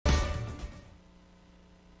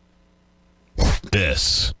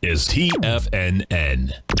This is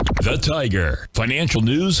TFNN, the Tiger Financial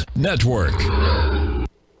News Network.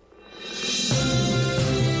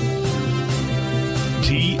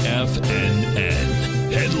 TFNN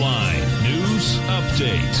Headline News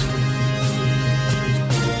Update.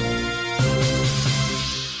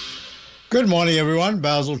 Good morning, everyone.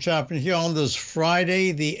 Basil, Chapman here on this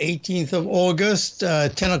Friday, the 18th of August,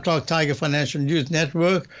 10 o'clock Tiger Financial News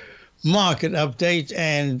Network market update.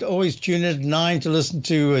 And always tune in at 9 to listen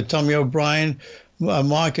to Tommy O'Brien.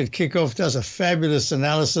 Market Kickoff does a fabulous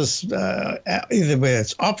analysis, either whether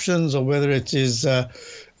it's options or whether it is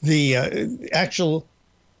the actual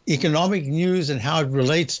economic news and how it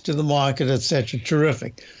relates to the market, etc.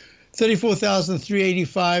 Terrific.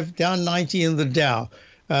 34,385, down 90 in the Dow.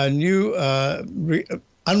 New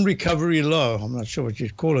unrecovery low. I'm not sure what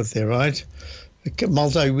you'd call it there, right?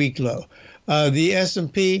 Multi-week low. The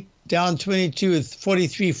S&P down 22 at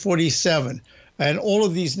 43.47. And all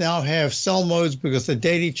of these now have sell modes because the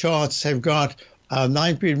daily charts have got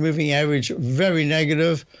 9-period moving average very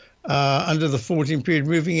negative. Under the 14-period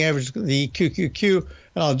moving average, the QQQ.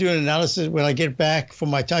 And I'll do an analysis when I get back from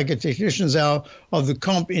my Tiger Technicians Hour of the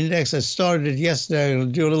comp index. I started it yesterday. I'll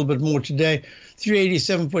do a little bit more today.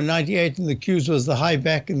 387.98, and the Qs was the high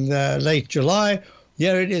back in late July.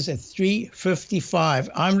 Here it is at 355.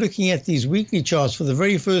 I'm looking at these weekly charts for the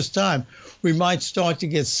very first time. We might start to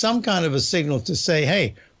get some kind of a signal to say,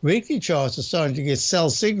 hey, weekly charts are starting to get sell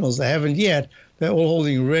signals. They haven't yet. They're all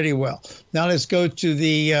holding really well. Now let's go to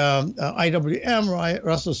the IWM,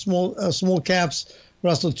 Russell small caps,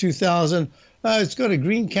 Russell 2000. It's got a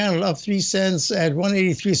green candle up 3 cents at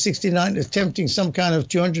 183.69, attempting some kind of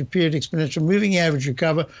 200-period exponential moving average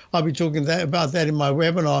recover. I'll be talking about that in my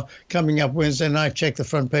webinar coming up Wednesday night. Check the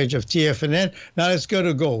front page of TFNN. Now let's go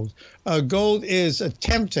to gold. Gold is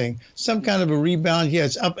attempting some kind of a rebound here.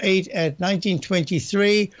 It's up 8 at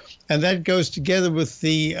 1923, and that goes together with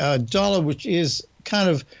the dollar, which is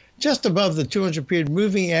kind of just above the 200-period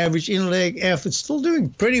moving average in leg F. It's still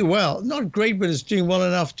doing pretty well. Not great, but it's doing well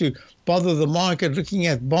enough to bother the market. Looking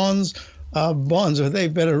at bonds, are they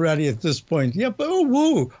better rally at this point? Yep,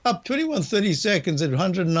 up 21.30 seconds at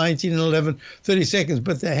 119.11 seconds,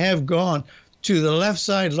 but they have gone to the left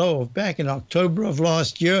side low of back in October of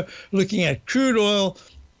last year. Looking at crude oil,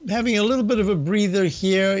 having a little bit of a breather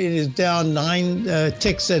here. It is down 9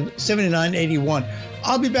 ticks at 79.81.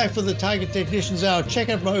 I'll be back for the Tiger Technicians Hour. Check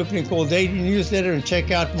out my opening call daily newsletter and check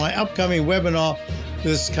out my upcoming webinar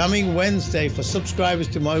this coming Wednesday for subscribers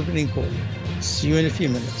to my opening call. See you in a few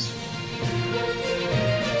minutes.